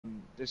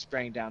they're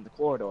spraying down the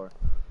corridor. You know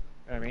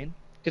what I mean?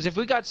 Because if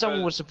we got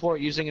someone with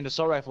support using an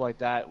assault rifle like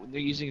that, they're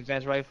using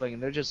advanced rifling,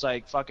 and they're just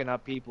like fucking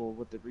up people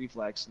with the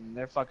reflex, and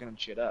they're fucking them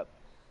shit up.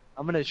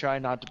 I'm gonna try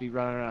not to be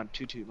running around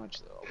too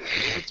much though.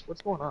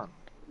 What's going on? What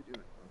are we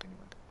doing?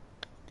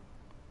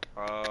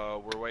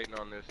 We're waiting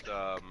on this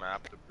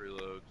map to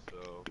preload.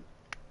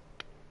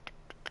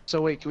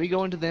 So wait, can we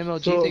go into the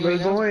MLG thing right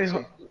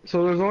now?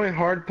 So there's only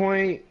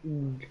hardpoint,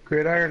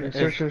 gridiron, and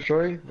search and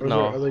destroy.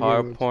 No,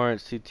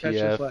 hardpoint,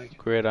 CTF,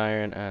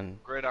 gridiron, and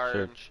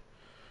search.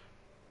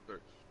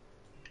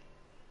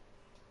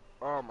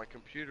 Oh, my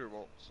computer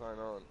won't sign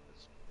on.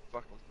 It's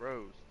fucking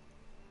froze.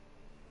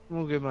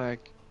 We'll give my.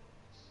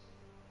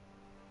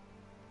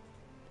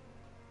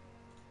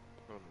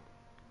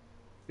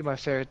 Give my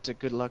ferret a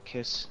good luck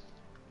kiss.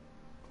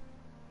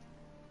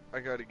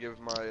 I gotta give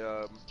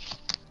my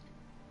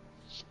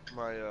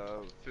my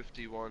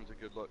 51s a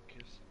good luck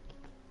kiss.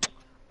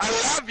 I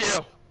love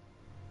you.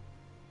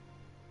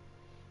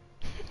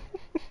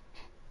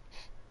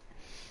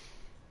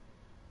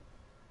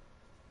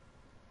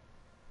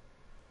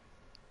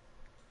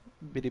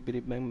 Bitty bitty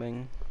bang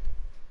bang.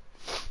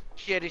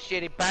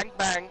 Shitty bang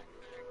bang.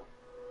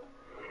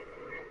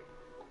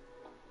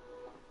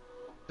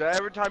 So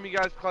every time you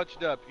guys clutch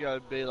it up, you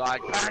gotta be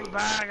like bang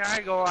bang. I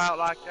go out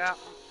like that.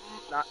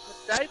 Not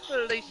today,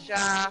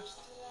 Felicia.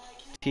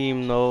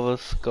 Team Nova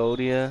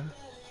Scotia.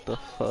 The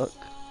fuck?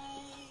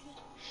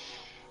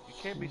 You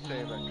can't be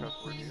saying that cuss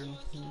word here.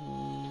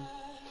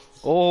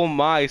 Oh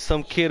my!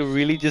 Some kid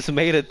really just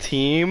made a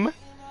team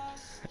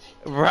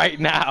right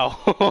now.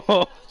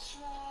 What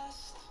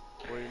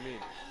do you mean?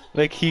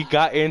 Like he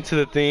got into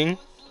the thing,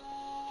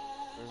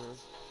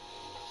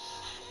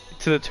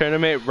 to the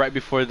tournament right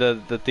before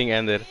the thing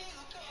ended.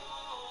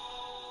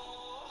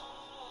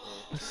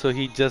 So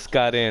he just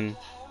got in,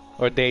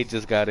 or they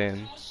just got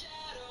in.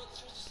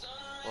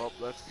 Well,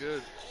 that's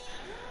good.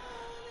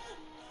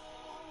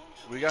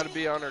 We gotta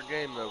be on our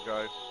game though,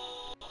 guys.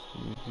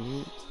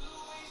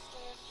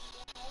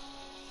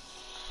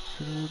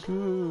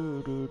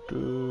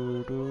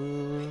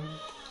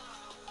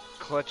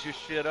 Clutch your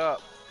shit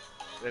up.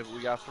 If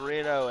we got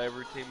 3-0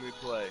 every team we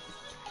play.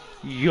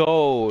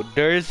 Yo,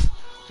 there's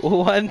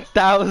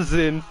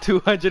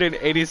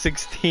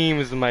 1,286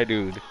 teams, my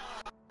dude.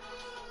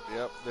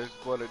 Yep, there's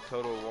what, a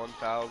total of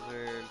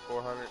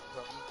 1,400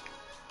 something?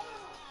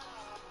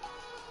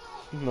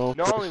 No,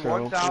 only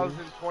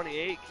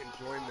 1,028 can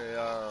join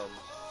the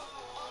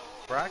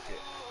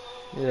bracket.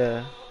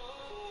 Yeah.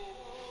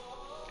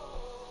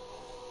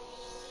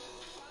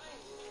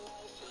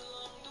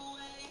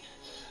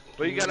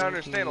 But you gotta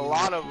understand, a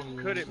lot of them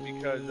couldn't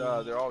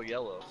because they're all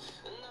yellow.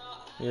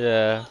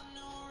 Yeah.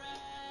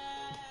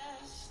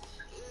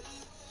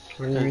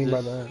 What do you mean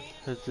by that?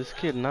 Has this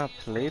kid not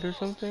played or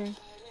something?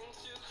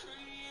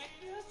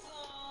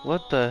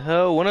 What the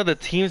hell? One of the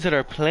teams that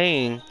are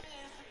playing.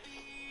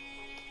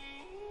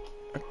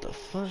 What the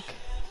fuck?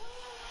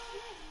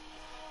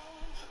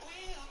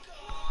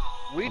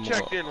 We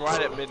checked in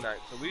right at midnight,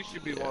 so we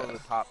should be one of the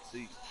top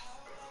seeds.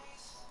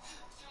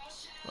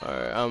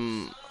 Alright,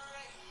 I'm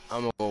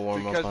gonna go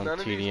warm up on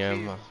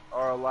TDM. None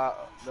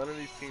of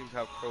these teams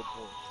have pro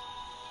points.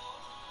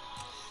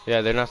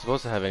 Yeah, they're not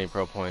supposed to have any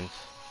pro points.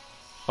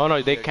 Oh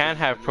no, they can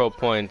have pro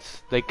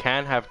points. They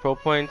can have pro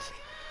points,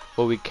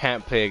 but we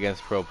can't play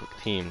against pro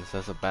teams.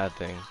 That's a bad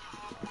thing.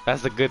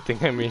 That's a good thing,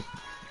 I mean.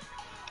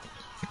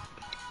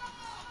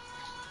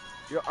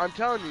 Yo, I'm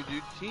telling you,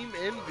 dude, Team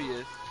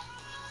Envious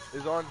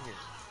is on here.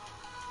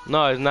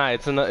 No,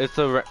 it's not.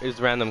 It's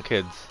random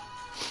kids.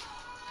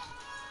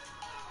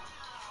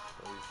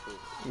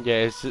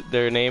 Yeah,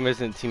 their name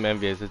isn't Team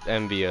Envious. It's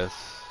Envious.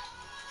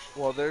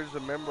 Well, there's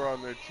a member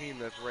on their team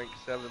that's ranked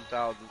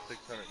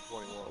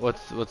 7,621.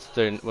 What's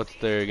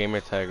their gamer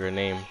tag or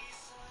name?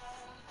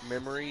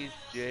 Memories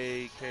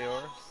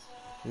JKR.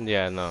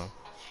 Yeah, no.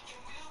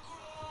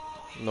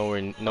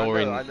 Nowhere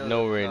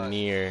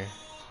near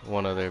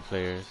one of their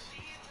players.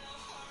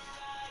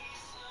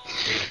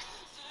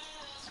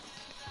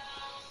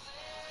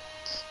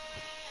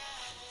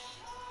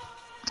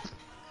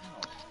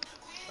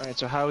 Alright,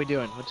 so how are we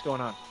doing? What's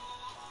going on?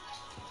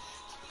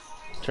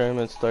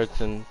 Tournament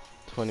starts in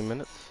 20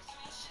 minutes.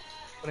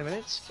 20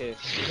 minutes? Okay,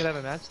 we could have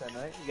a match then,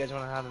 right? You guys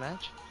want to have a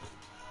match?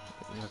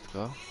 Let's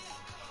go.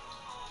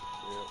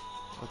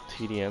 Yeah. A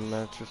TDM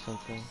match or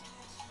something.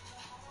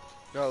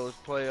 No, let's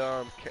play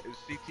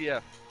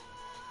CTF.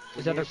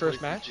 Is that our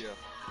first match?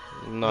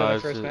 No,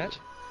 it's first match?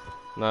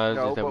 No,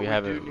 it's just that we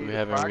haven't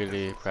practice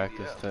really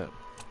practiced it.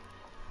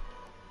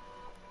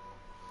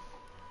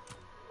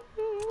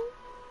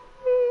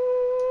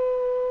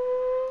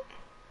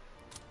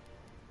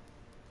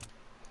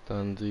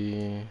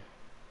 Dundee.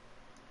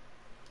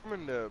 I'm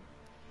in the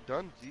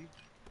Dundee.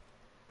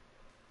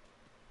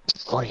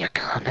 Oh, you're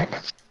coming.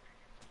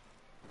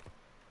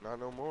 Not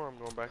no more. I'm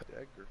going back to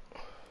Edgar.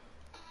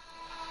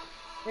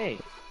 Hey.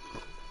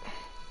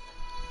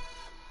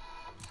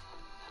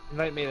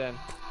 Invite me then.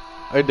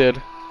 I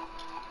did.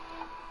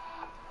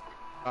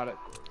 Got it.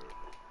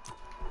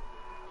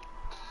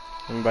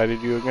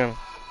 Invited you again.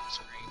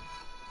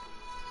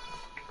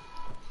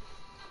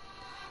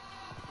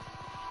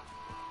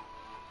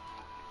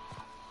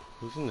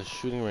 Who's in the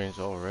shooting range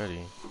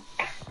already?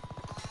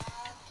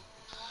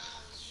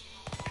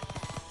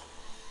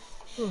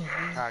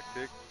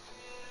 Tactic.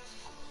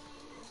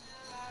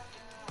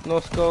 No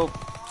scope.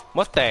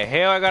 What the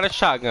hell? I got a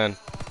shotgun.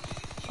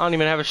 I don't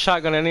even have a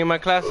shotgun in any of my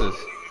classes.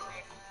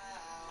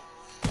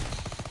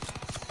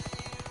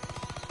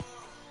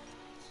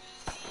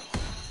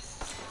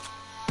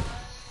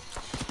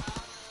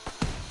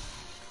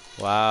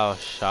 Wow,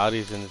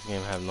 shotties in this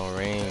game have no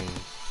range.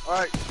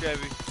 Alright,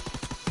 Chevy.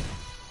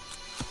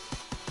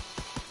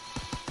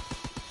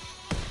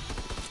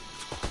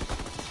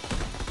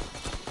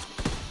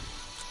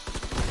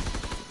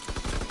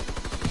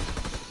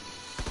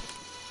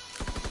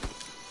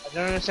 I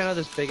don't understand how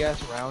this big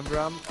ass round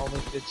drum only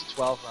fits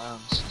 12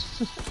 rounds.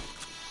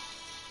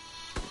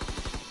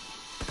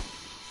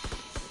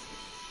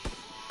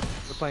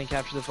 We're playing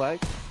capture the flag.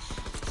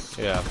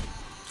 Yeah,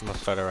 I'm gonna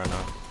start it right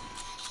now.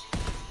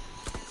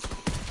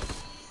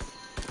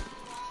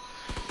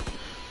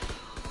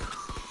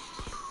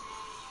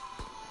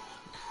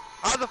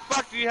 How the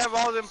fuck do you have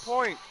all them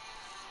points?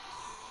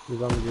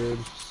 Cause I'm good.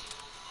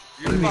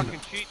 You're fucking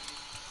cheating.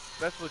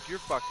 That's what you're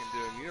fucking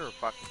doing. You're a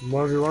fucking.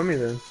 Why do you want me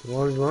then?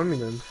 Why do you want me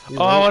then? You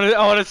Oh, I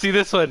know? wanna see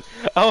this one.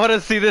 I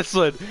wanna see this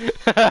one.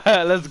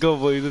 Let's go,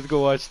 boys. Let's go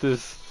watch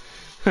this.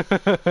 Yeah,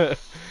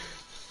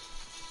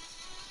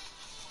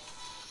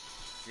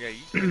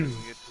 you couldn't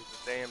even get to the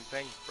damn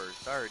thing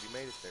first. I already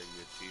made it there,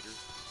 you cheater.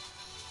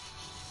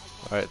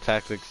 Alright,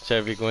 tactics.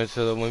 Chevy going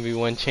to the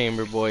 1v1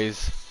 chamber,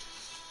 boys.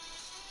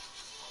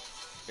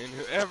 And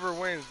whoever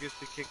wins gets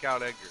to kick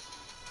out Edgar.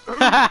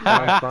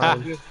 I'm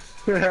fine.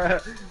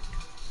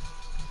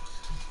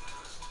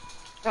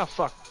 Oh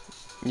fuck.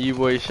 You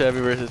boy Chevy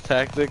versus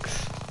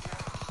Tactics.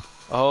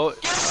 Oh,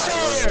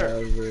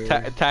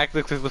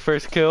 Tactics is the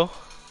first kill.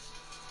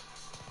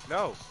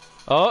 No.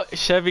 Oh,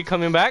 Chevy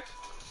coming back.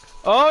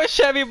 Oh,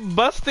 Chevy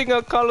busting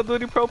a Call of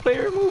Duty pro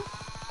player move.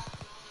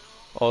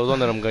 Oh, don't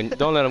let him gun.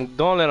 Don't let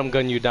him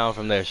gun you down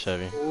from there,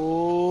 Chevy.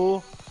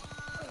 Ooh.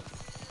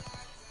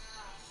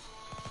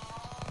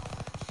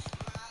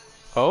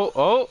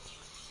 Oh.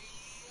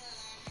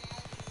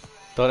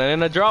 Don't end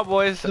in a draw,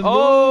 boys. The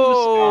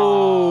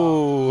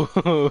Oh.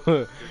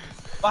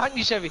 Behind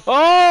you, Chevy.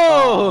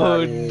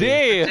 Oh, dude.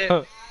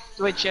 damn.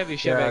 Wait, Chevy, I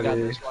Yeah, got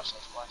dude. this. Watch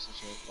this,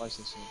 Chevy. Watch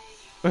this.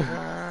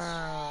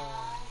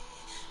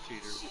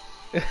 Cheater.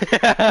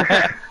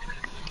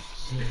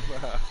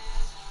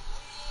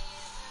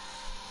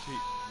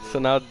 So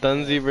now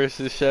Dunzy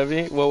versus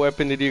Chevy. What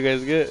weapon did you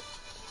guys get?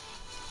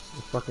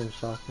 Fucking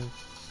shocking.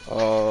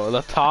 Oh,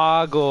 the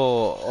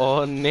toggle.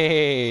 Oh,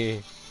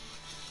 nay.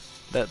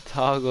 That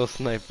toggle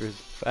sniper's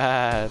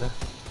bad.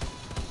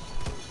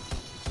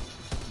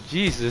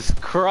 Jesus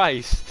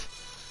Christ.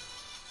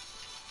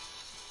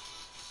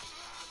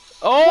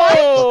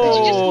 Oh! Did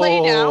you just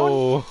lay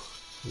down?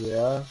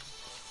 Yeah.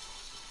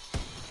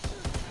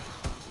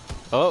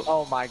 Oh,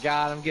 Oh my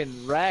god, I'm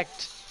getting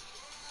wrecked.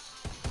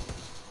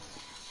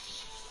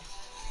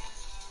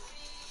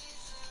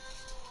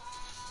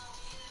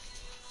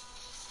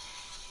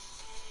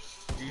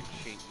 You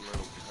cheating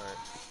little cunt.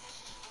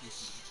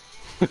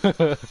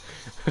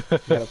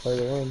 Gotta play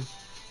to win.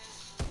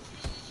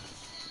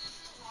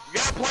 You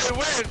gotta play to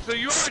win, so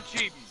you are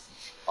cheating.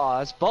 Oh,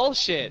 that's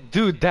bullshit.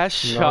 dude, that I'm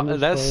shot, just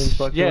that's, playing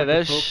fucking yeah, like a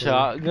that pro player.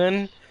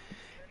 shotgun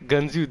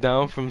guns you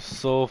down from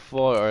so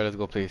far. Alright, let's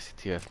go play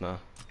CTF now.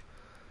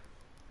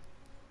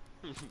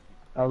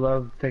 I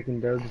love taking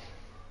dubs.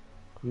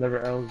 Never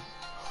else.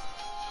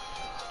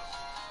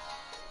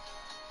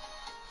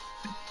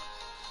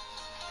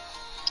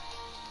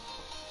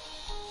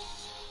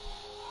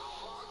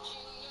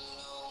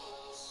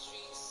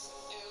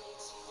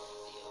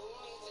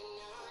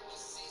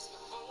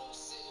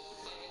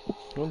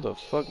 What the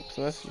fuck?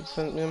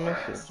 Sent me a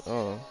message.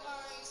 Oh.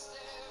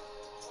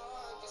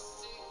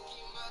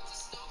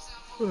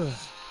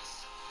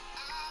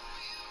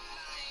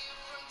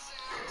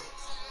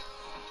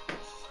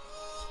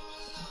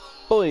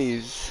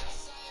 Boys.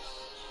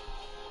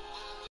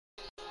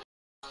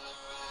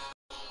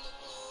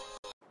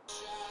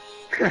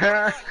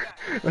 Y'all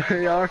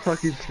are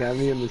fucking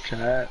spamming in the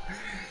chat.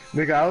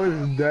 Nigga, I was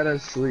dead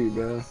asleep,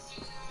 bro.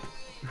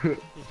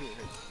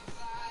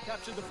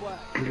 Capture the flag.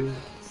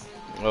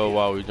 Oh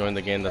wow, we joined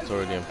the game that's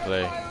already in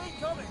play.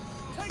 Incoming.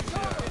 Take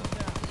targets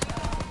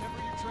now.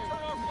 Remember your training.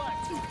 Turn our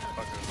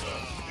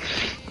flag.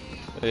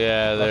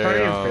 Yeah, That's not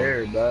they're even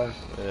fair, bro.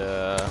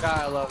 yeah. God,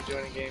 I love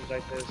joining games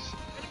like this.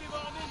 Enemy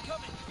bomb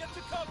incoming. Get to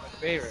cover. My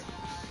favorite.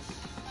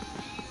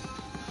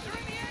 They're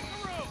in the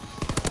anchor room.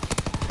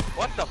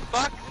 What the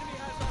fuck? Enemy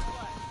has our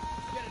flag.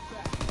 Get it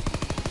back.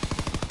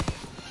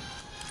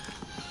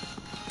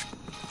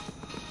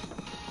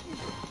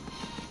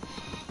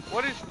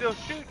 What is still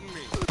shooting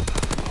me?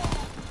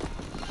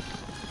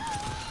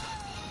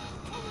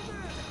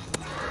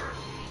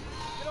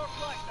 Get our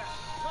flag back.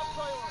 Top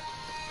priority.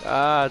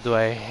 Ah, do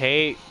I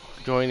hate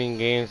joining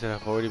games that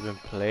have already been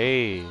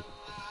played.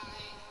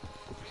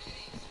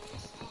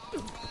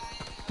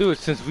 Dude,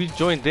 since we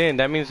joined in,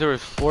 that means there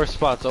was 4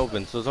 spots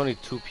open, so there's only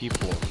 2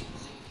 people.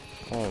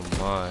 Oh my.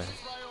 Priority.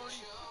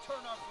 Turn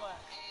our flag.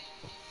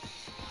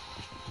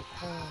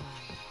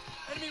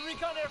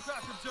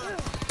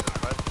 observed.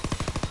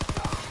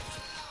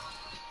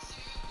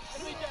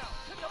 Enemy down.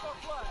 Pick up our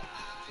flag.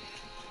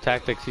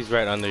 Tactics, he's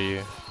right under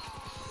you.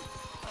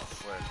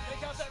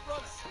 Take out that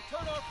runner.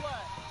 Return our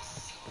flag.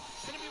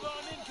 Enemy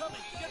bomb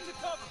incoming. Get to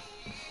cover.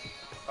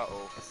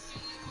 Uh-oh.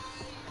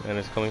 And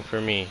it's coming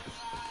for me.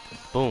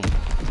 Boom.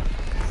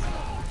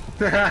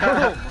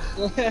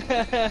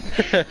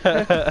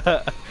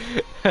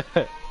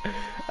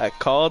 I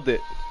called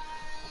it.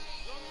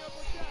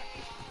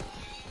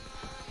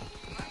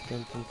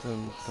 Dun, dun,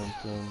 dun, dun,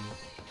 dun.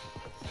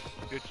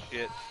 Good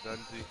shit,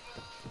 Dunsey.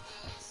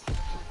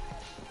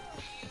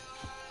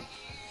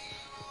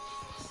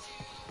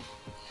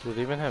 Do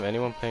they even have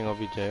anyone playing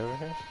OBJ over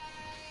here?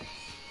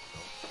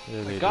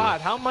 Yeah, they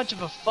God, how much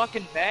of a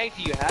fucking bag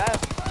do you have,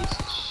 you piece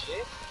of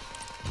shit?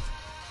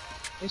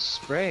 This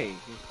spray is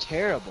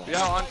terrible.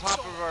 Yeah, on top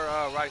of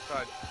our right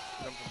side.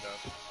 Jumping down.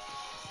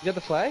 You got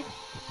the flag?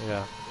 do.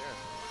 Yeah.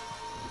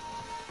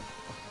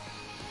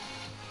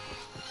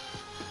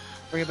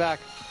 Bring it back.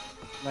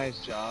 Nice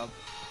job.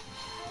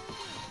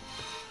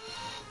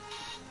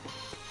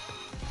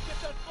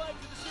 Get that flag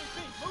to the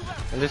CP. Move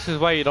out. And this is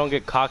why you don't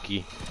get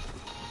cocky.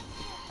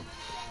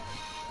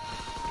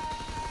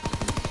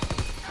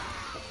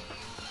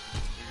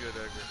 You're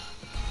good, Edgar.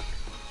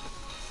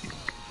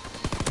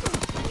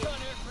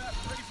 Recon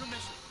aircraft ready for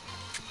mission.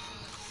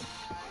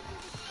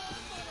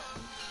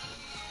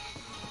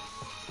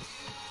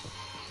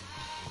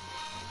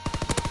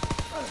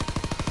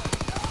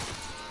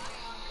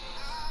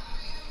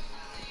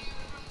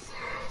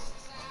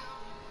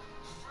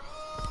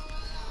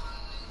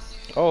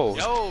 Oh,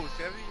 Yo,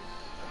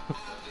 Chevy.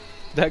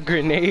 that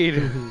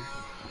grenade.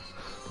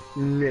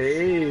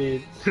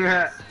 Nade.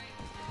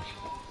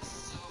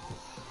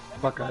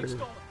 Fuck Enemy out of here.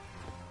 flag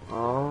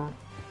Oh.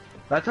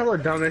 That's hella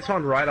dumb. They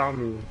spawned right on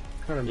me.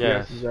 What kind of Yeah,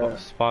 BS is that?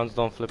 spawns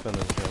don't flip in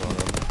this game.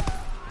 Remember?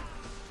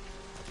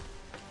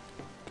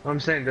 I'm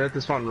saying, dude, they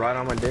spawned right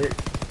on my dick.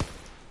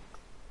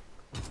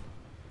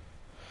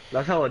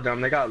 That's hella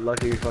dumb. They got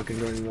lucky fucking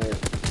doing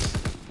that.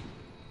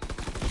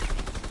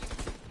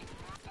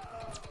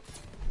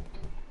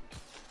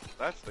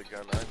 That's the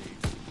gun I need.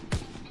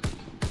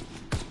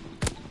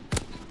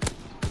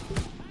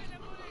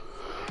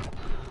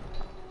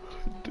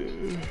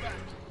 back.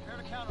 Prepare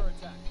to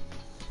counterattack.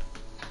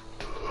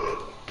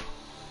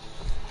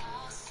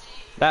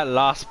 That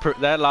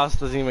loss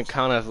doesn't even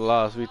count as a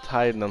loss. We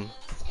tied them.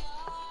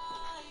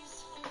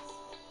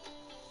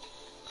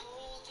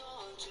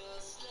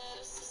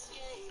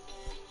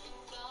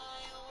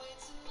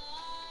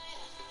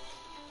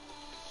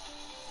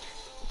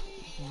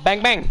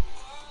 Bang bang.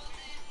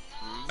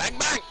 Bang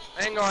bang!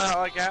 I ain't going out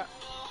like that.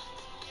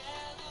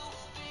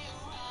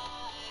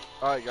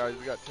 Alright guys,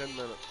 we got 10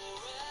 minutes.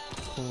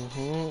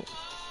 Mhm.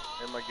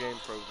 And my game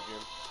froze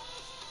again.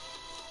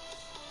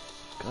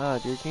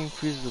 God, your game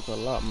freezes a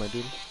lot, my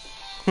dude.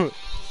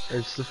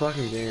 It's the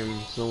fucking game.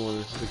 It's no one.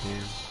 It's the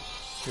game.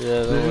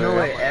 Yeah, There's no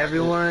way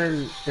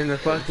everyone in the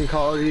fucking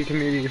Call of Duty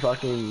community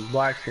fucking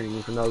black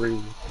screen for no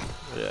reason.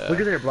 Yeah. Look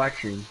at their black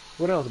screen.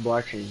 What else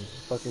black screen?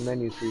 Fucking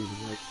menu freezing.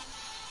 Like,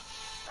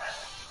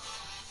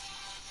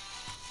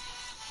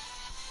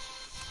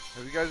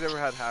 Have you guys ever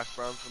had hash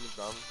browns from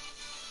McDonald's?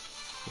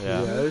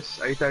 Yeah. yes,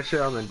 I eat that shit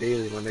on the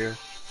daily whenever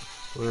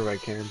I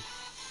can.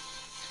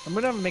 I'm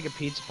gonna make a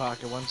pizza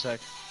pocket. One sec.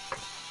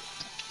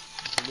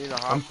 You need a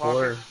hot I'm pocket?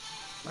 poor.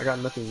 I got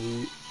nothing to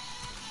eat.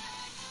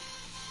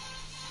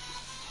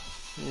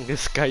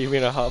 This guy, you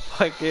mean a hot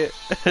pocket?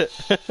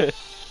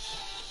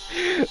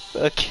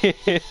 Okay.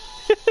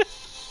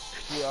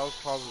 Who else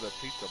calls it a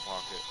pizza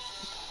pocket?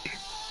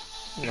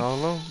 I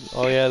don't know.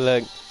 Oh yeah,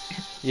 look.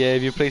 Yeah,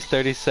 if you place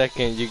 30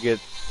 seconds, you get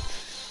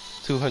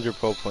 200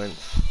 pro points.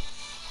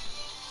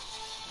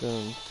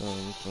 Dun, dun,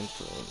 dun,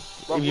 dun.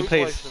 But If you we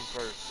place, placed them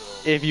first,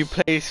 so. if you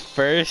place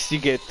first, you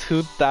get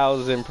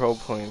 2,000 pro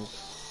points.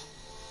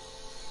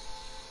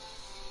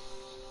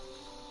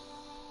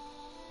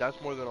 That's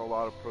more than a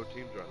lot of pro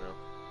teams right now.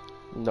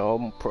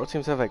 No, pro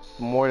teams have like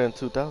more than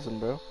 2,000,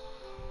 bro.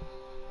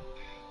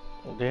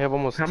 They have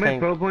almost How 10. many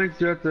pro points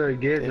do you have to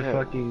get They to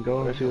have- fucking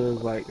go into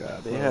those like?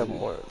 They have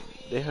more.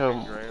 They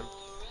have Grand.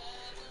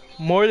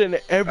 more than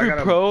every I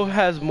gotta- pro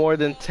has more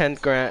than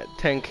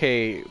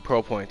 10K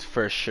pro points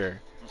for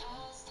sure.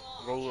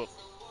 Roll up.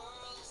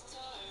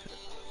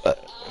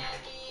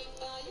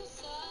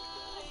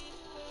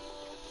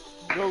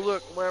 Go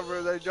look,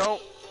 whenever they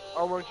don't,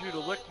 I want you to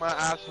lick my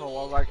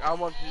asshole. I'm like, I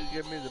want you to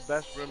give me the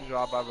best rim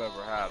job I've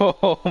ever had.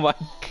 Oh my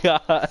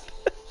god.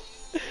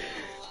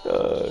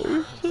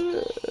 Oh,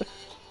 shit.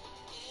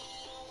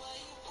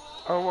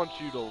 I want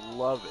you to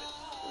love it.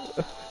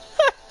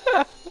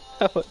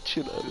 I want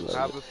you to Just love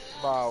have it. a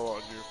smile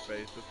on your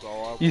face. That's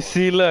all I want. You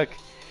see, look.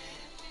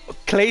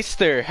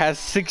 Clayster has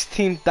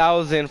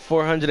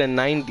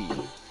 16,490.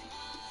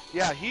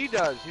 Yeah, he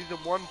does. He's a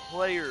one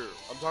player.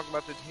 I'm talking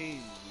about the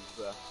teams and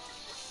stuff.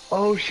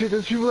 Oh shit!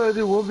 There's people that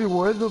do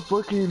 1v1 the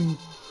fucking.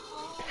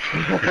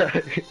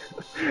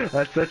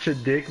 That's such a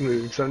dick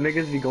move. Some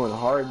niggas be going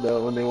hard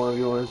though when they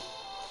 1v1.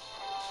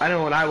 I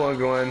know when I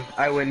 1v1,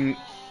 I win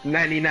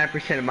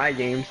 99% of my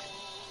games.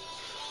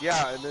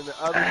 Yeah, and then the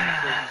other one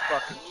says you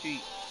fucking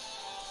cheat.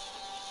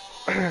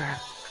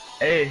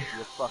 Hey,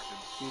 You fucking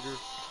cheater.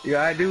 you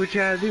gotta do what you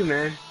gotta do,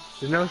 man.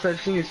 There's no such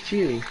thing as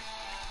cheating.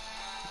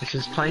 It's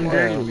just plain You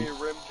dirty. give me a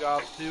rim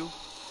job too?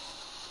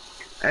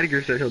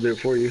 Edgar said he'll do it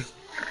for you.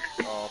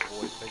 Oh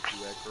boy, thank you,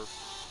 Edgar.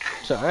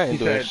 So I ain't He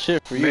doing said,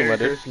 shit for you, Merry my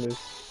dude. Christmas.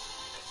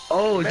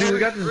 Oh, dude, we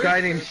got this Merry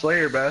guy named Christmas.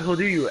 Slayer, bro. He'll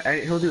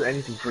do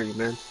anything for you,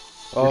 man.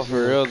 Oh, Just,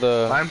 for real,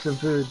 buy him some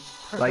food.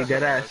 Like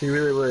dead ass, he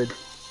really would.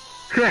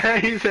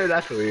 He said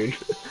that's weird.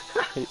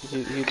 he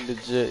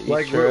legit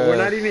Like eats your we're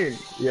not ass. even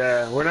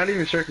we're not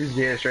even sure if he's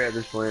getting straight at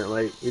this point.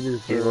 Like we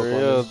just For gave up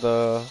real, on him.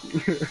 though.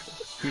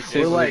 He We're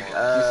says like, he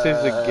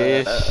says the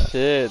gayest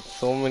shit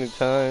so many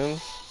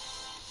times.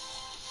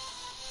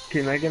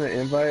 Can I get an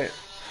invite?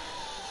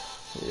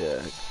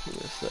 Yeah, give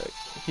me a sec.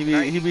 Can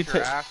I He be eat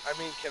your ass? I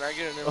mean, can I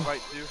get an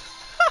invite too?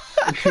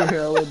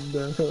 Hell no.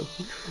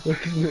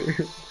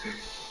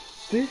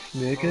 This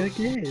nigga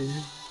again.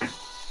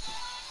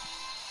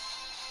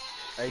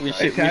 Hey, We guys.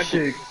 Hey, should-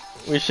 Tactic,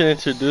 we should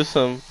introduce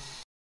him.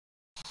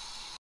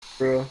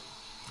 bro.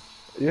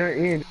 You're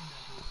in.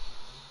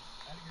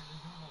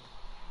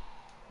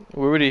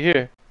 We're already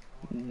here.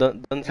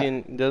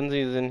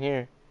 Dunsy's in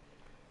here.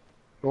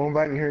 Go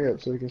invite and hurry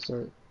up so we can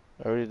start.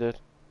 I already did.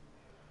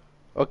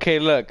 Okay,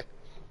 look.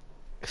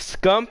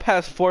 Scump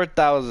has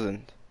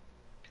 4,000.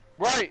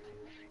 Right.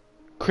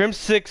 Crim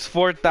 6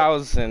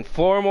 4,000.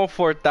 Formal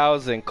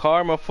 4,000.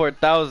 Karma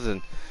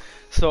 4,000.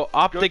 So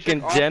Optic Go in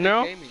check Optic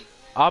general, Gaming.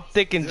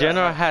 Optic in Yeah.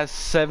 general has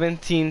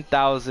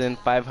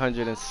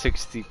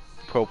 17,560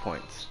 pro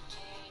points.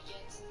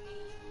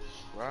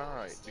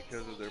 Right,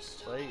 because of their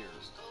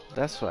players.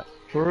 That's right.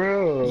 For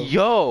real.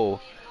 Yo,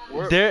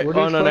 We're- there. We're Oh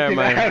just no, never fucking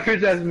mind.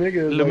 average ass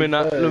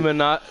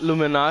niggas.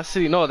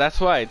 Luminosity. No, that's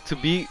why. To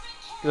be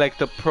like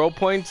the pro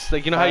points,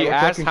 like you know how Alright, you we're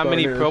asked fucking how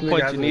many phone pro this nigga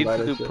points you hasn't need to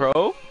invited do us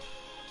pro,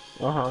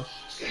 Uh-huh.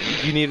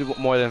 you need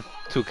more than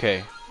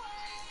 2K.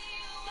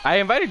 I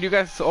invited you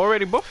guys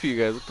already, both of you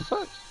guys. What the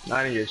fuck?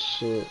 I didn't get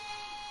shit.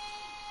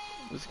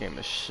 This game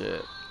is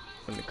shit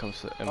when it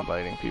comes to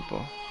inviting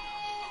people.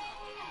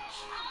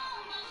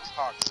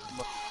 Talk.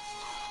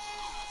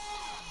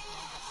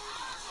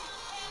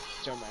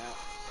 Jump out.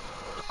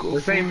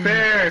 This ain't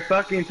fair. It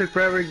fucking took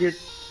forever to get.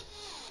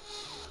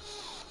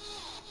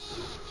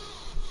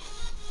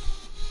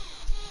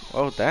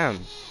 Oh damn.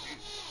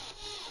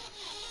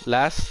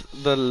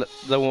 The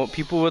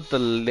people with the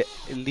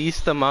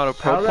least amount of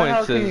pro How the hell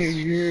points can you is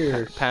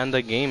hear?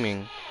 Panda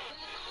Gaming.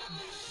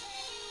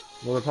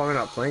 Well, they're probably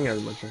not playing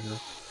as much right now.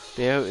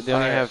 They only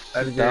Alright, have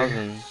Edgar.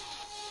 2,000.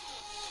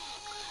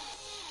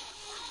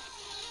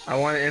 I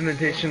want an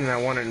invitation and I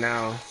want it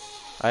now.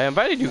 I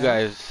invited you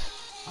guys.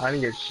 I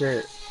didn't get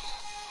shit.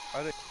 I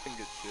didn't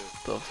get shit.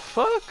 The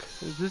fuck?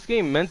 Is this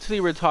game mentally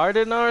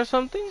retarded now or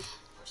something?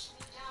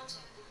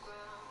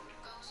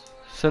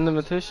 Send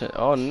invitation.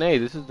 Oh nay,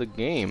 this is the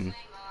game.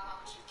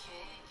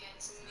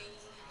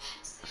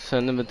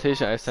 Send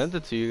invitation. I sent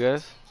it to you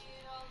guys.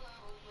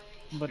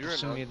 I'm about You're to an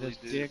show me ugly this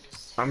dude. dick.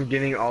 I'm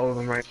getting all of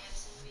them right.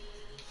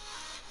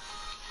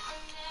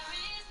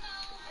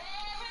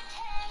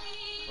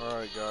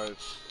 Alright, guys.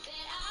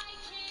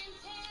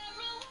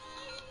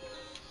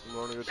 I'm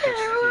gonna go check the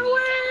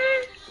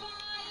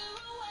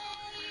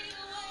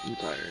I'm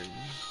tired. team.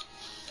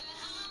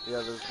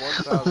 Yeah, there's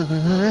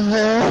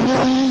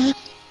 1,000.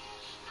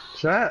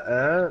 Shut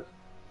up.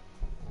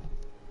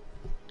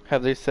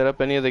 Have they set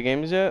up any of the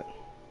games yet?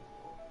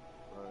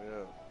 Oh,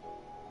 yeah.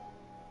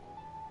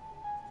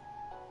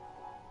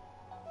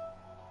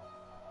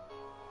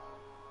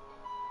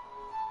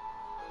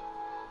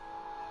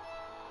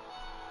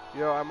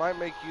 Yo, I might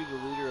make you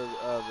the leader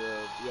of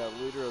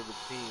leader of the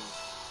team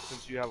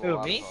since you have a Who,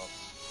 laptop. me?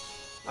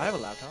 I have a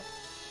laptop.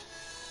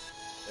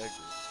 Edgar.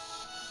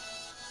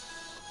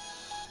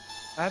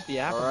 I have the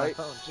app on my Alright.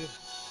 phone too.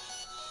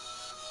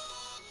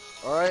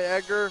 Alright,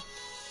 Edgar.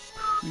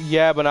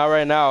 Yeah, but not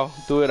right now.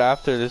 Do it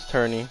after this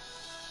tourney.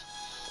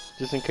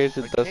 Just in case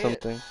it I does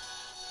can't. something.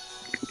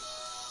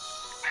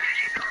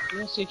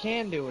 Yes, you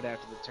can do it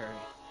after the turn.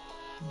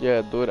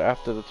 Yeah, do it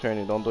after the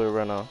tourney. Don't do it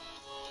right now.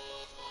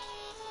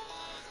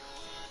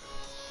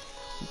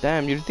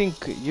 Damn, you'd think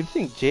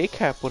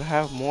JCap would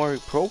have more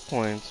pro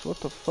points. What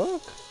the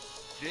fuck?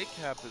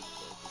 J-Cap is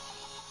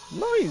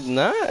No, he's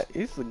not.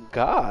 He's a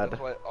god.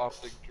 That's why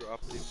Optic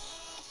dropped him.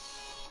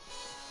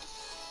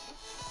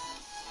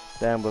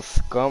 Damn, but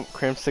Scump,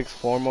 Crim 6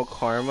 Formal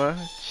Karma?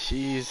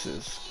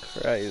 Jesus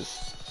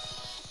Christ.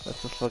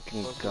 That's a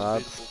fucking Most god.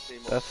 unbeatable team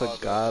on That's a pod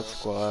right god now.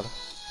 squad.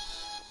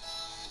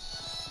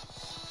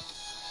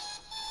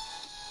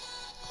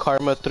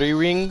 Karma 3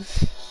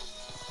 rings?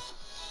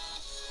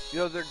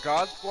 Yo, their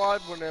God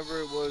Squad whenever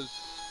it was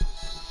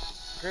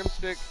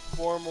Crimstick,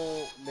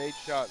 Formal, Nate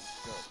Shot, and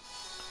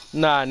Scum.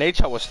 Nah, Nate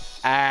Shot was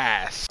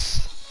ass.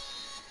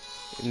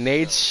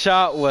 Nate's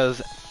shot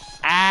was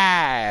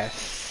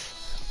ass.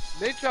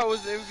 Nate Shot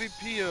was the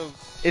MVP of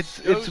It's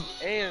Ghost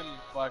and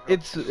Black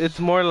Ops. it's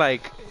more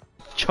like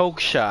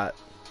choke shot.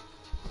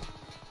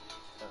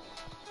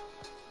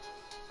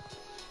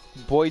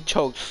 Boy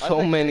choked I so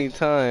think many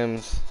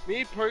times.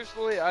 Me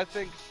personally, I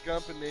think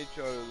Scump and Nate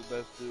are the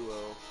best duo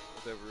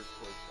I've ever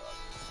played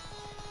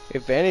COD.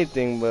 If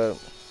anything, but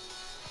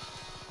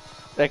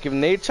like if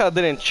Nate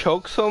didn't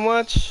choke so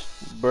much,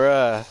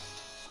 bruh,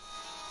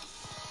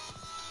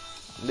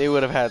 they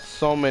would have had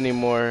so many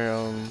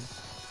more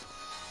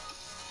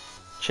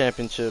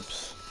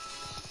championships.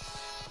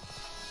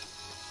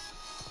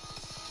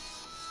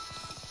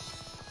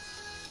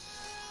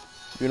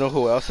 You know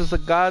who else is a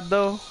god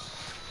though?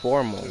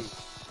 Formal.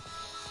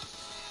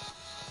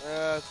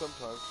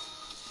 Sometimes.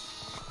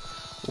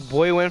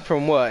 Boy went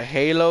from what,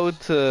 Halo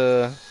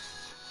to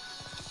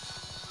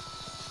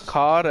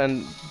COD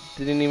and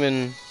didn't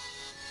even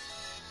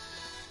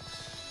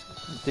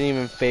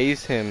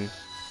phase him.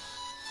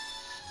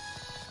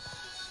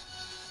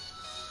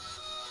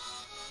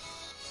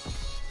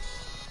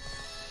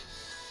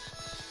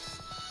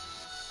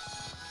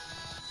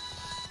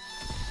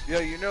 Yeah,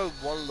 you know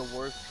one of the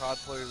worst COD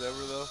players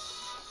ever though?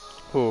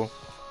 Who?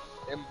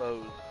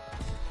 Mbos.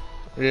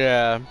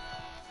 Yeah.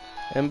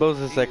 Embos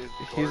is He like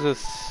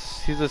is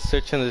he's a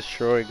search and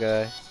destroy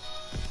guy.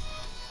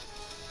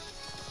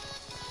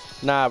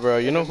 Nah, bro.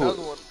 You And know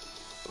another one,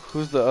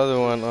 who's the other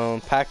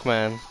one?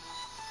 Pac-Man.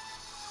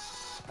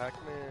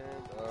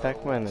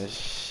 Pac-Man.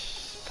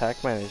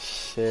 Pac-Man is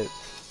shit.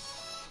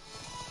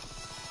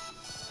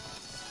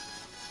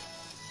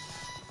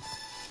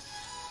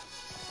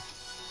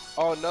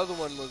 Oh, another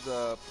one was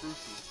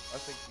Proofy. I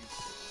think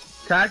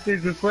he's.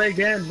 Tactics, let's play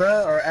again,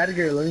 bro. Or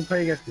Edgar, let me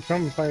play against you.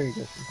 Someone playing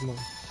against me. Come on.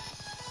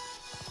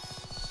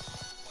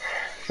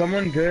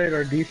 Someone good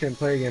or decent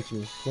play against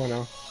me. Come on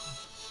now.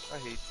 I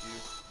hate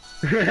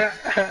you.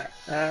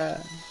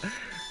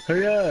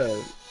 Hurry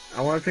up.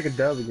 I want to take a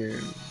dub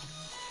again.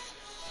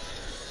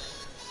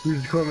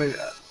 Who's coming?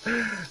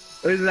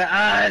 Who's like,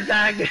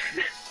 Tactics.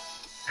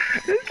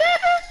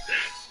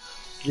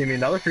 Give me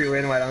another free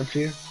win, why don't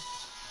you?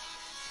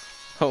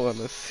 I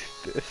wanna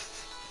see this.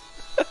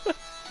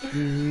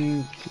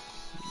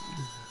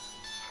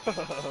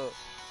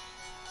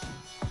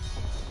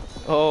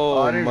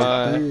 Oh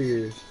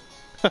my.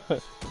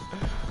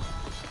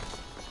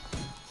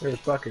 You're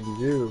fucking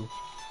you.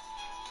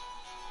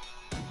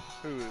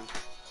 Who is?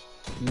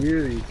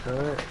 You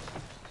cunt.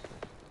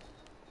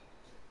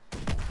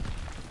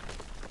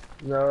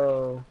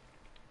 No.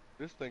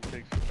 This thing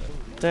takes forever.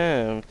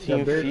 Damn.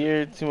 Team bitch.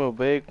 Fear, Team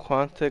Obey,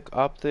 Quantic,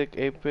 Optic,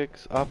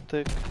 Apex,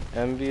 Optic,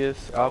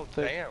 Envious, Oh,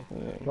 Optic. damn.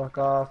 Yeah. Fuck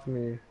off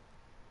me.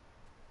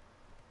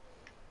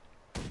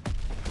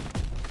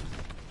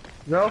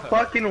 No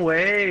fucking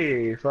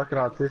way. Fucking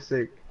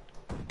autistic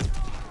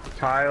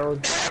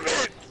child.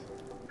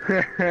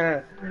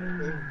 You're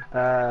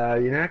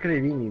not gonna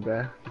beat me,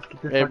 bruh. Just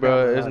get the Hey, fuck bro.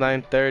 out of It's my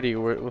body.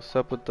 9:30. What's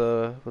up with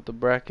the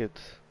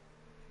brackets?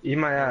 Eat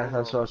my ass.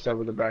 That's what's up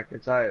with the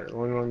brackets. Alright,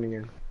 1-1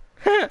 again.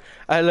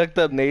 I looked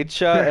up Nate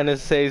Shot and it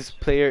says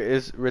player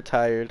is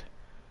retired.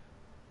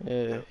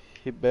 Yeah,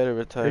 he better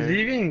retire. Is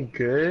he even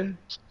good?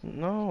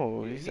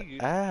 No, Yeah, he's he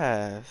used-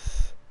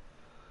 ass.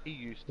 He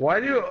used to.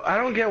 Why do I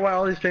don't get why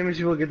all these famous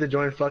people get to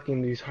join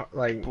fucking these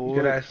like Boy,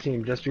 good ass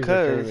teams just because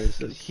they're famous?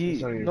 Cause It's he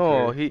not even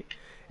no fair. he.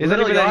 It's not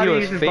Little even that he Yachty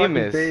was is in fucking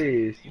famous.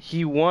 phase.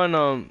 He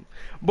won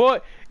boy,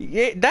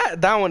 yeah,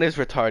 that one is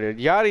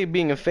retarded. Yachty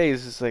being in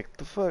phase is like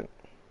the fuck.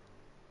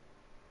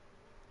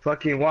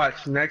 Fucking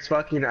watch next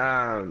fucking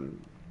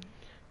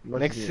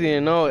what's Next his thing you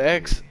name? know,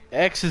 X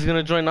is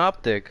gonna join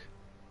Optic.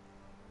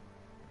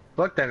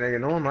 Fuck that nigga,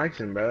 no one likes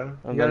him, bro.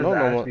 I He got his know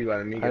no ass one. beat by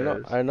the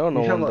Migos. I know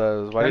no He one shall-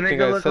 does. Why do that you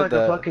think nigga I look said like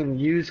that? a fucking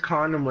used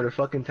condom with a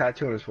fucking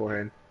tattoo on his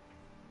forehead.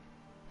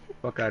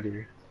 Fuck out of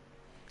here.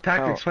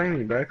 Tactics, play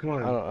me, bro. Come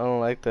on. I don't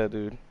like that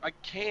dude. I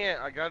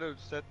can't. I gotta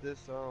set this.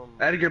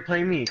 Edgar,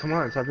 play me. Come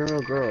on, stop being a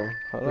little girl.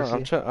 Hold on,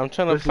 Pussy. I'm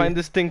trying to Pussy. find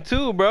this thing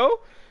too, bro.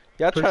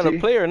 Y'all trying to Pussy.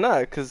 play or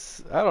not?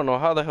 Cause I don't know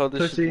how the hell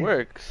this Pussy. shit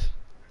works.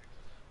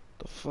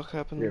 The fuck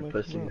happened You're to a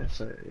my pussy. mouse?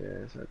 That's it. Yeah,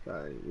 that's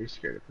what you're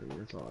scared of him.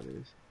 That's all it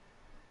is.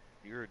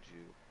 You're a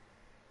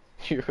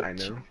Jew. You're a I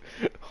know.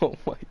 Oh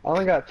my. I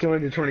only got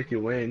 222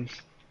 wins.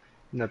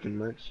 Nothing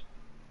much.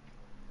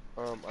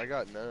 I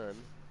got none.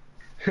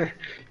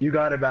 You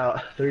got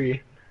about 3.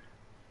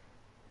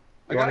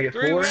 I You wanna got get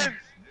 3 4? wins.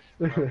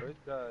 My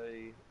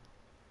birthday.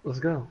 Let's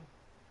go.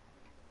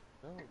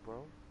 No,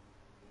 bro.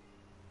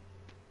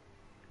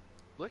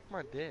 Lick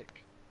my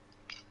dick.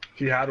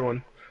 If you had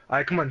one.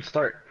 Alright, come on,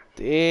 start.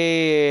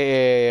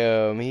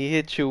 Damn, he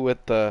hit you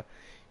with the.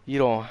 You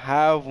don't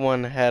have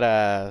one, head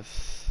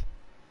ass.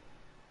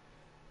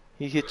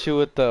 He hit you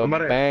with the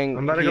bang.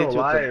 I'm about to he go hit you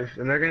with the live,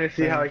 and they're gonna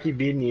see how I bang. keep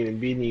beating you and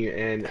beating you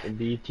and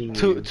beating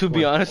you. To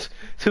be honest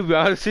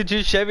with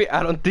you, Chevy,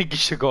 I don't think you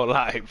should go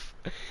live.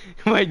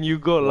 When you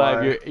go Why?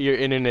 live, your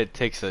internet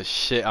takes a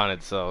shit on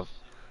itself.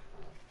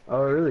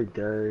 Oh, it really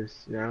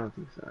does. Yeah, I don't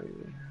think so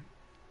either.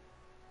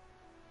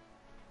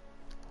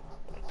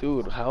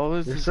 Dude, how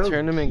is You're this so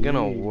tournament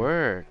gonna cute.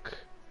 work?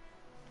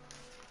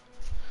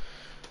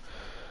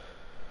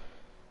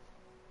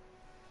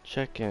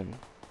 Check in.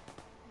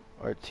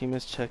 Our team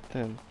is checked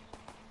in.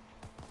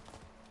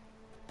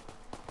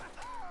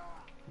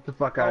 Get the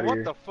fuck Oh, out of what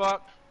here. the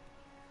fuck?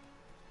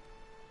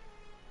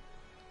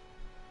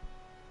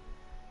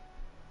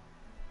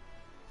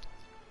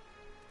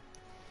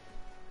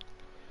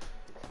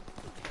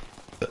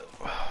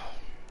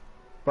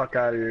 Fuck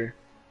out of here.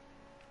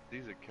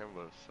 These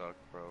Akimbos suck,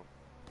 bro.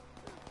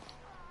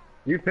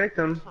 You picked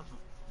him.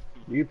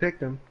 You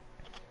picked him.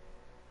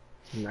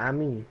 Not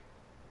me.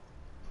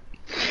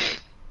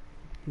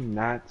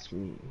 Not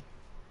me.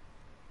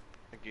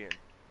 Again.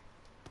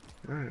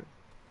 Alright.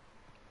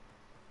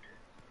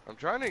 I'm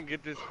trying to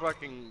get this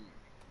fucking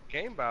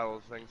game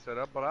battles thing set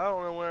up, but I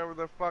don't know whenever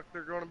the fuck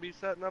they're gonna be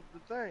setting up the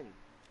thing.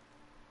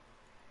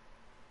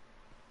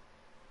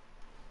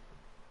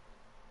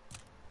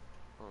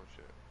 Oh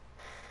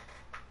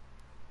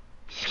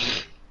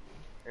shit.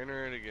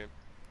 Enter it again.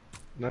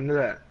 None of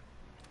that.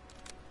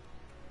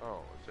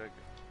 Oh, a second.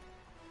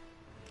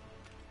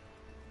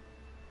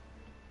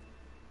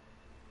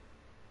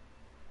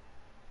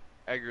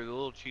 Edgar, the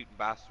little cheating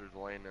bastard's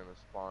laying in a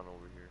spawn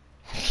over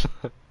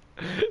here.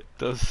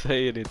 Don't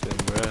say anything,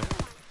 bruh.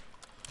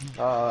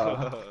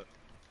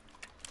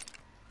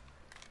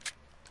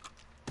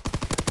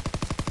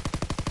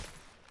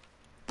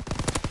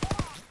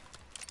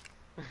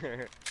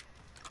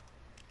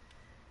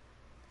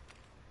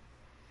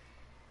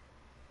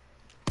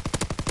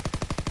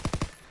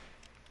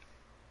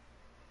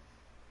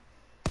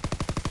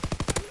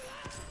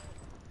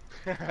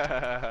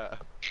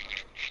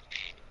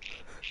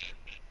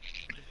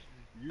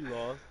 You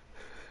lost.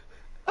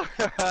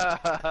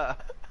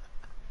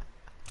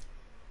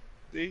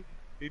 See?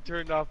 He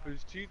turned off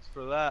his cheats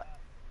for that.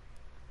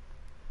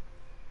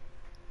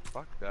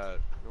 Fuck that.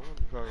 No one's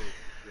trying to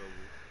kill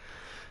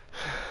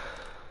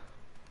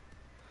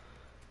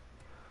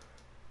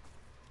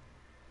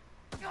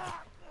me.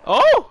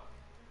 Oh!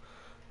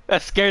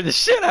 That scared the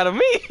shit out of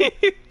me!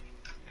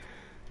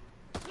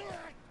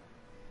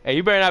 Hey,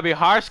 you better not be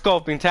hard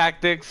scoping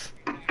tactics.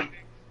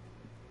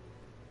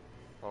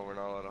 Oh, we're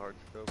not allowed to hard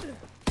scope.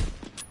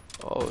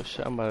 Oh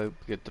shit, I'm about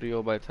to get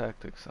 3-0 by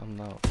tactics.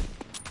 I'm out.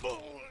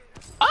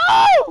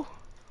 Oh!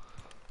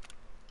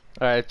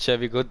 Alright,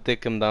 Chevy, go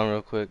dick him down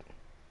real quick.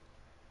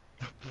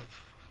 I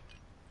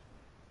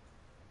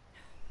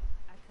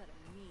cut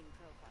a mean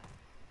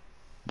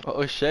profile.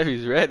 Oh,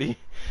 Chevy's ready.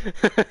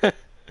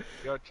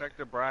 Yo, check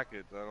the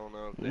brackets. I don't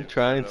know if I'm they've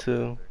trying set up to.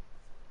 anything.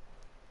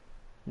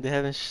 They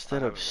haven't set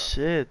up haven't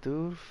shit,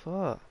 dude.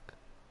 Fuck.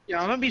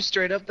 Yeah, I'm gonna be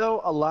straight up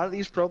though. A lot of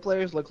these pro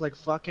players look like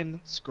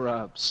fucking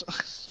scrubs.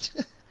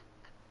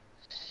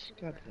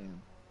 God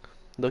damn.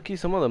 Lucky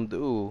some of them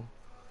do.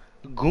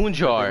 They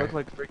Goonjar. look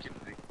like freaking.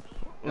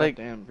 Like,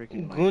 damn,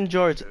 freaking.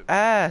 Goonjar's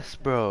ass,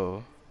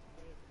 bro.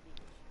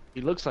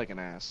 He looks like an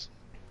ass.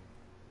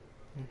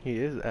 He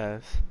is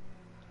ass.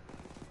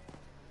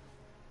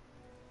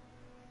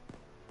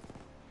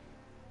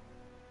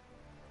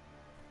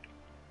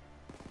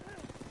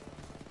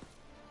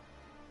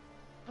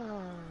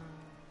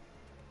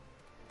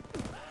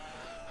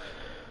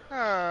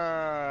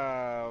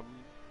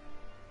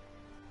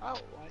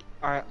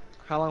 Alright,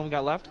 how long we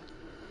got left?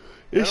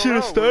 It should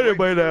have know, started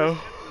by we're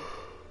now.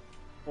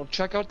 Well,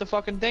 check out the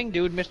fucking thing,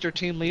 dude. Mr.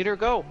 Team Leader,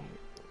 go.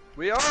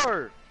 We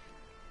are!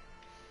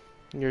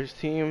 Your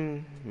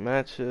team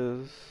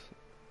matches.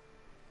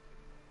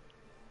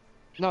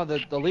 No,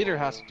 the leader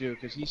has to do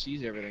it because he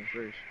sees everything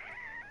first.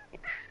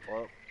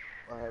 Well,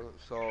 I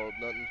haven't saw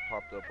nothing's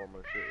popped up on my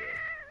shit yet.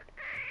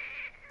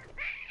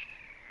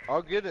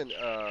 I'll get an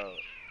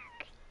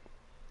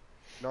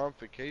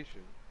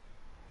notification.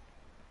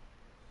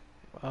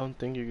 I don't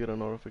think you get a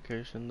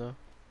notification though.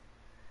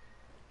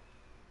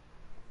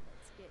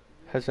 Let's get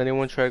real. Has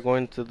anyone tried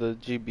going to the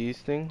GB's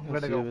thing? I'm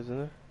Let's gonna see go. if it's in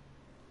there.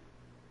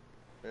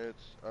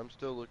 I'm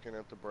still looking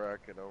at the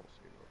bracket. I don't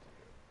see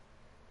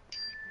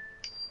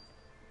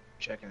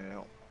Checking it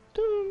out.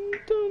 Dun,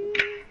 dun.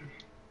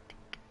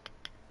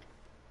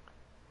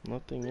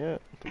 Nothing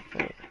yet. What the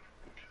fuck?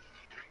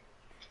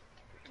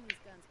 These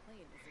guns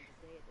playing isn't a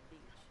day at the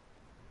beach.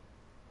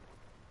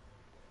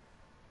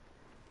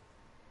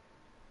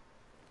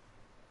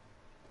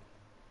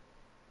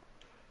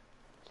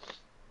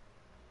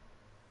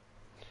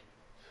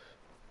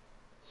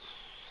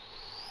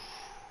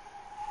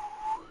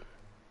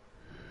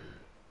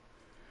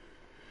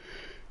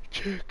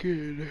 Check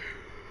it.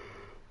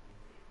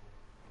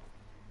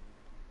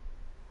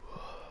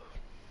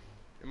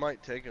 It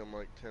might take him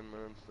like 10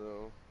 minutes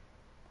though.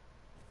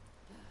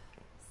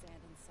 Sand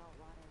and salt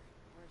water,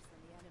 worse than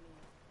the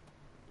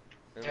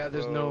enemy. Yeah,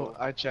 there's no.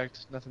 I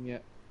checked. Nothing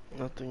yet.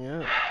 Nothing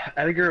yet.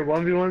 Edgar,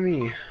 1v1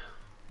 me.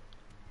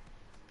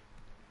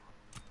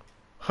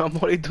 I'm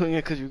only doing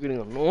it because you're getting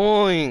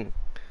annoying.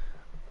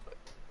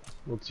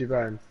 Well, too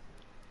bad.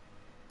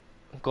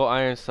 Go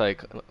Iron Sight.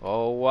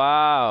 Oh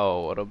wow,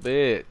 what a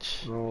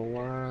bitch. Oh,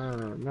 wow.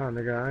 No,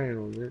 nigga, I ain't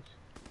no bitch.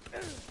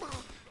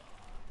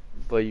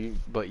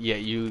 But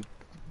yet you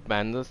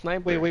banned the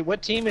sniper. Wait,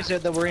 what team is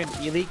it that we're in?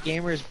 Elite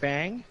Gamers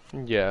Bang?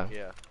 Yeah.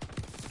 Yeah.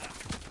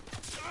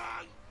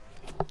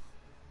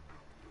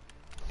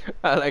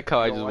 I like how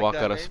I You don't just like walk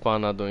that out of name?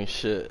 spawn not doing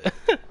shit.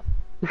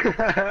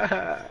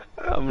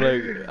 I'm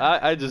like,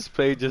 I just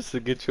play just to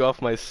get you off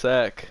my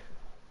sack.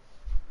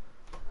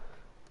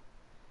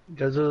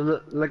 Does it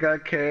look like I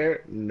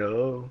care?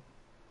 No.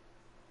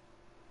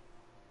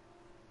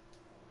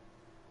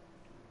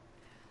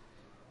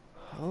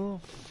 Oh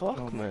fuck,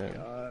 Oh my man.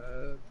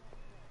 god.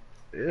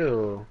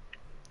 Ew.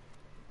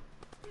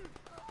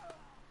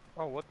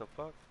 Oh, what the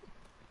fuck?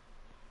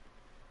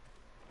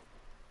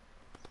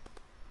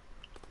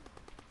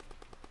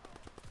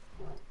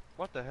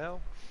 What the hell?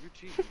 You're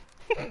cheating.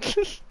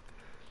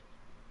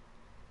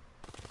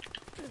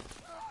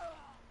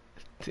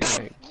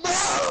 Dang.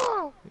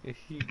 No!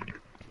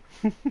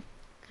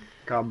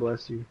 God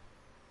bless you.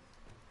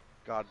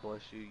 God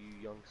bless you,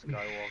 you young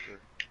Skywalker.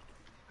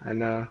 I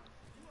know.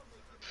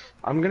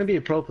 I'm gonna be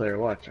a pro player.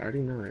 Watch. I already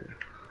know it.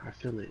 I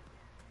feel it.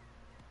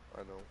 I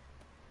know.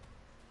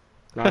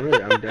 Not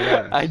really. I'm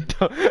dead I ass.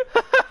 don't.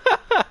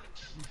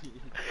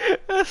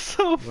 That's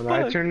so When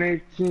fucked. I turn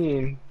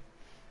 18,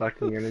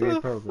 fucking gonna be a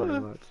pro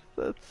player. Watch.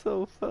 That's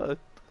so fucked.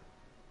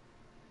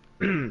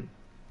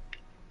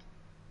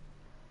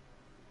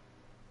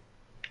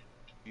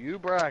 You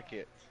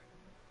bracket.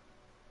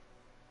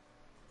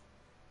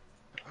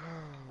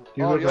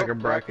 You look like yup, a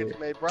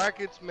bracket.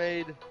 Brackets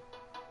made.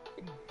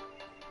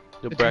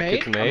 The It's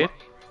bracket's made? made?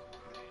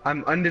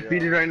 I'm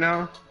undefeated right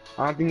now.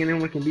 I don't think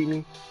anyone can beat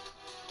me.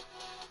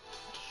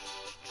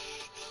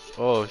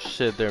 Oh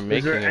shit, they're Is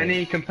making there it.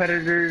 any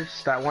competitors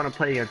that want to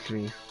play against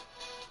me?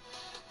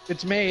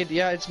 It's made.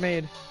 Yeah, it's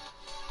made.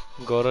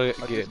 Go to I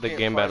get just the can't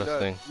game find battles us.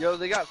 thing. Yo,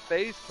 they got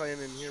FaZe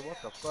playing in here.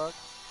 What the fuck?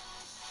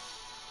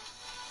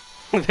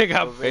 They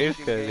got face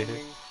Ovation cutting.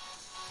 Gaming.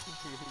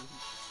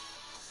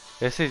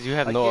 It says you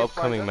have I no can't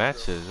find upcoming us,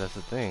 matches. That's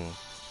the thing.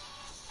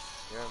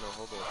 Yeah, no,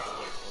 hold on.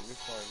 Let me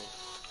find them.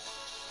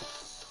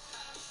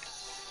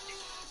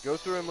 Go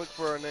through and look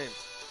for our name.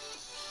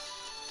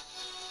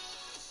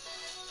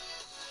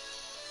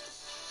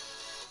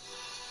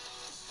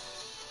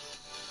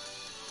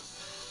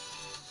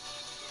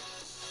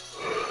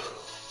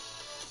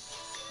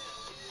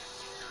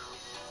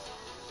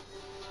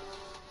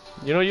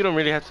 You know, you don't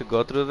really have to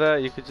go through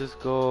that. You could just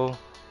go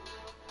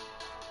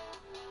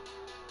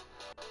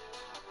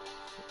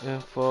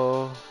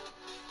info.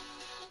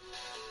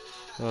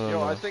 No, Yo,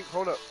 no, I no. think,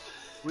 hold up.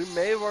 We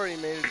may have already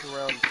made it to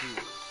round 2.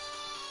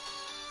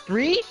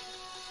 3?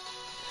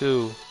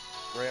 2.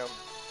 Round.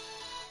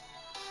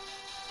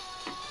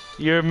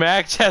 Your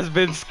match has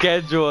been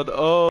scheduled.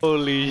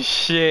 Holy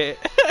shit.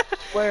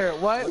 Where?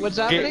 What? What's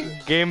happening?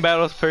 Game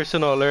Battles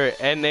Personal Alert.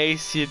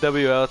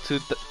 NACWL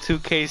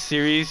 2K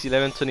Series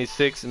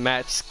 1126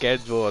 match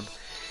scheduled.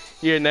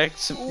 Your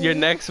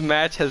next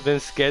match has been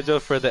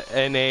scheduled for the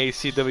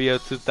NACWL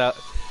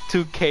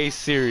 2K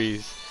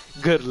Series.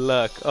 Good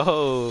luck.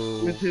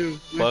 Oh, With who?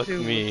 fuck with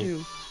who? me.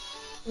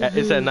 With who?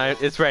 It's at 9.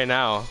 It's right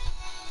now.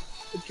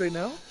 It's right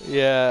now?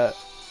 Yeah.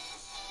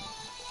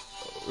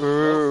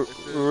 Well, it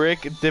says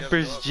Rick you have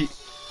Dippers no G.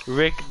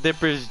 Rick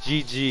Dippers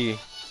GG.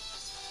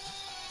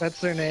 That's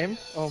their name?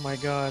 Oh my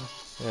god.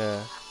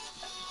 Yeah.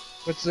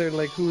 What's their,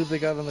 like, who they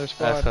got on their That's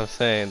squad? what I'm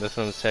saying. That's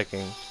what I'm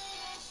checking.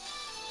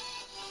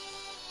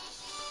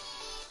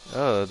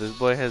 Oh, this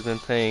boy has been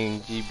playing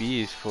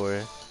GBs for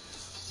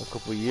a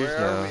couple years Where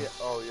now. are we?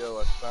 Oh,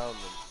 yo, I found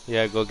them.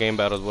 Yeah, go game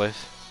battles, boys.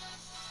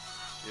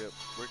 Yep,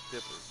 Rick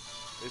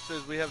Dippers. It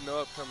says we have no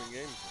upcoming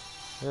games.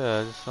 Yeah,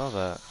 I just saw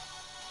that.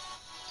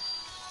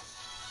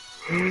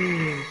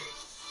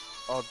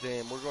 Oh,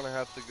 damn, we're gonna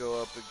have to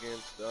go up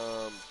against,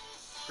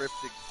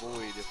 Cryptic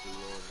Void if we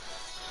win.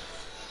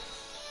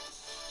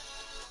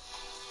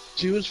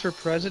 Jews for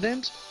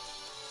president?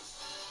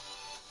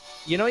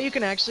 You know you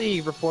can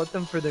actually report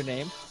them for their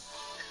name?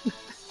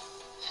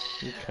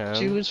 You can.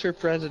 Jews for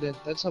president.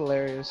 That's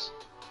hilarious.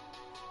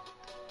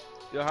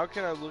 Yo, how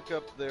can I look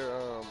up their,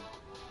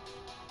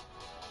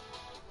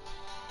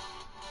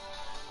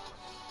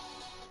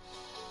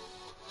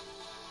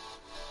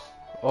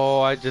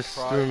 Oh, I just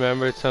Pride.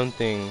 remembered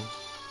something.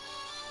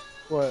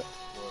 What?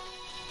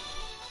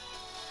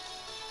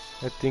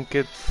 I think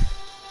it's. You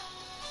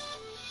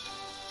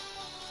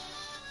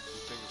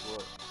think it's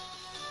what?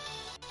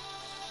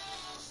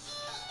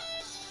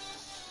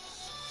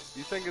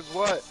 You think it's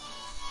what?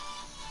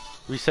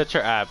 Reset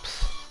your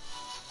apps.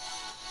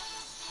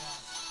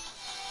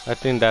 I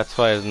think that's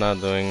why it's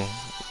not doing.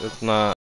 It's not.